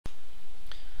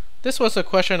This was a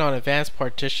question on advanced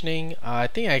partitioning. I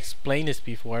think I explained this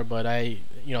before, but I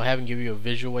haven't given you a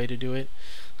visual way to do it.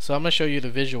 So I'm going to show you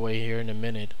the visual way here in a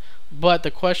minute. But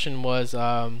the question was,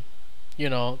 they're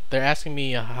asking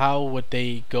me how would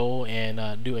they go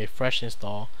and do a fresh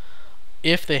install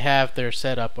if they have their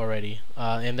setup already.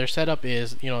 And their setup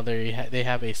is, they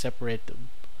have a separate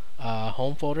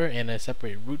home folder and a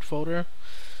separate root folder.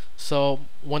 So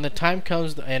when the time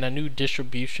comes and a new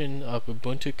distribution of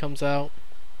Ubuntu comes out,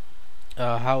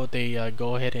 how would they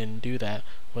go ahead and do that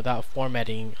without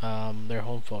formatting their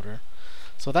home folder?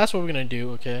 So that's what we're gonna do,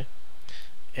 okay?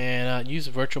 And use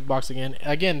VirtualBox again.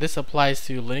 Again, this applies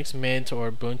to Linux Mint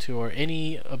or Ubuntu or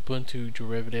any Ubuntu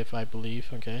derivative, I believe.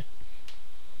 Okay.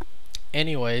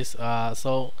 Anyways,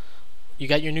 so you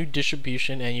got your new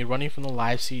distribution and you're running from the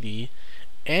livecd,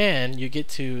 and you get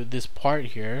to this part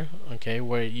here, okay,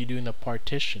 where you're doing the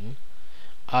partition.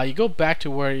 You go back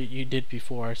to where you did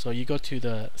before, so you go to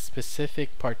the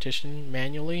specific partition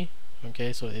manually,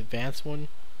 okay, so advanced one,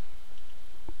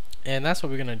 and that's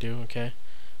what we're gonna do. Okay,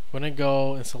 we're gonna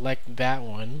go and select that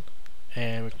one,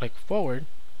 and we click forward,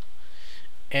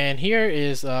 and here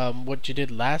is what you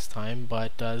did last time,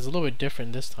 but it's a little bit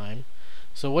different this time.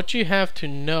 So what you have to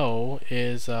know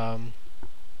is where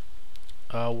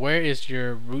is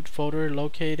your root folder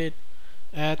located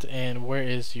at, and where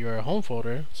is your home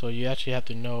folder. So you actually have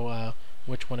to know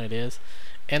which one it is.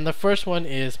 And the first one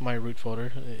is my root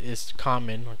folder, is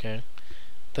common. Okay,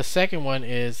 the second one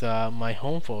is my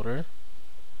home folder.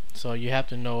 So you have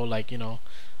to know, like,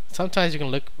 sometimes you can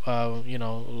look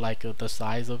like the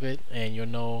size of it, and you'll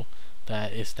know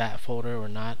that it's that folder or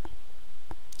not.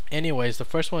 Anyways, the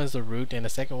first one is the root and the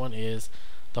second one is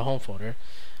the home folder.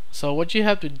 So what you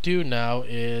have to do now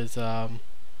is on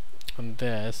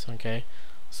this, okay,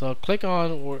 so click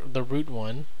on the root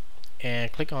one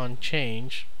and click on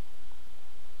change,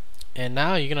 and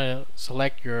now you're gonna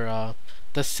select your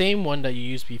the same one that you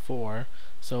used before.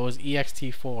 So it was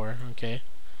ext4, okay,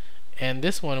 and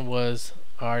this one was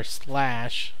our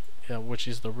slash, which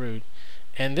is the root,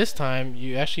 and this time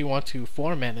you actually want to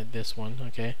format it, this one,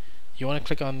 okay. You want to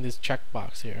click on this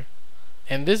checkbox here,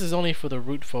 and this is only for the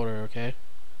root folder, okay.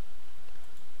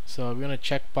 So we're gonna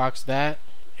checkbox that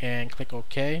and click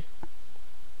OK.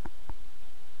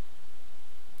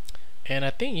 And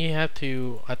I think you have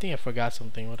to, I think I forgot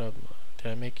something. What up?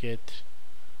 Did I make it?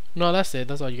 No, that's it.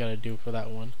 That's all you gotta do for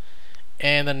that one.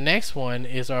 And the next one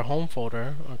is our home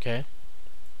folder, okay.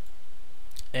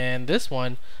 And this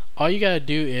one, all you gotta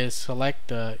do is select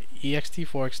the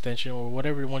ext4 extension or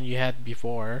whatever one you had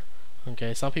before.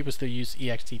 Okay, some people still use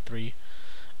ext3,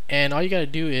 and all you gotta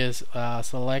do is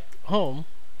select home,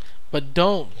 but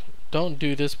don't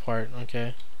do this part,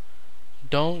 okay.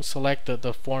 Don't select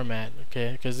the format,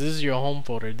 okay, because this is your home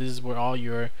folder. This is where all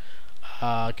your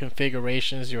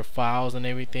configurations, your files and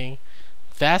everything,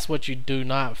 that's what you do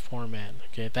not format,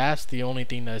 okay. That's the only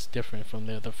thing that's different from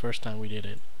the first time we did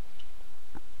it.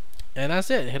 And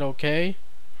that's it. Hit OK,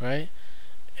 right?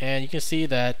 And you can see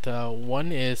that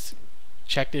one is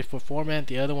checked it for format,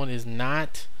 the other one is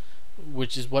not,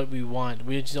 which is what we want.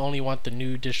 We just only want the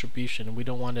new distribution. We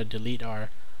don't want to delete our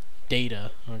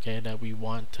data, okay, that we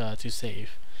want to save.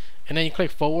 And then you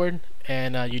click forward,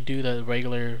 and you do the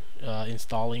regular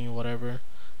installing, whatever,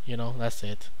 that's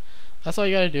it. That's all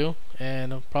you gotta do,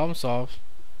 and problem solved.